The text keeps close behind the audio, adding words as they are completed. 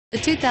The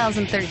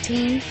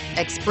 2013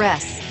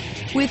 Express.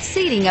 With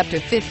seating up to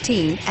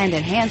 15 and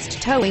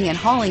enhanced towing and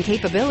hauling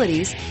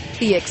capabilities,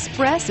 the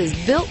Express is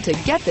built to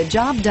get the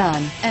job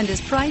done and is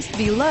priced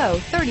below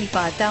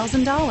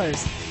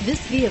 $35,000.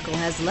 This vehicle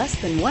has less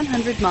than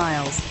 100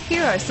 miles.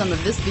 Here are some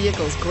of this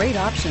vehicle's great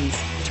options: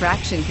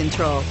 traction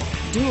control,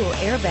 dual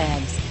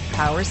airbags,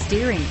 power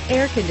steering,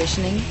 air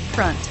conditioning,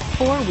 front,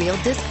 four-wheel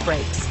disc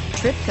brakes,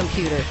 trip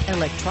computer,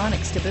 electronic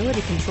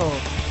stability control,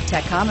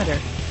 tachometer,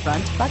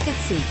 front bucket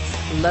seats,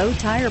 low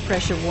tire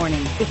pressure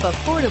warning. If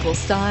affordable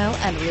style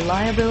and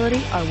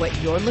reliability are what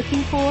you're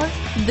looking for,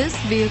 this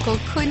vehicle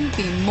couldn't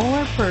be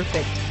more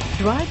perfect.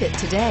 Drive it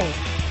today.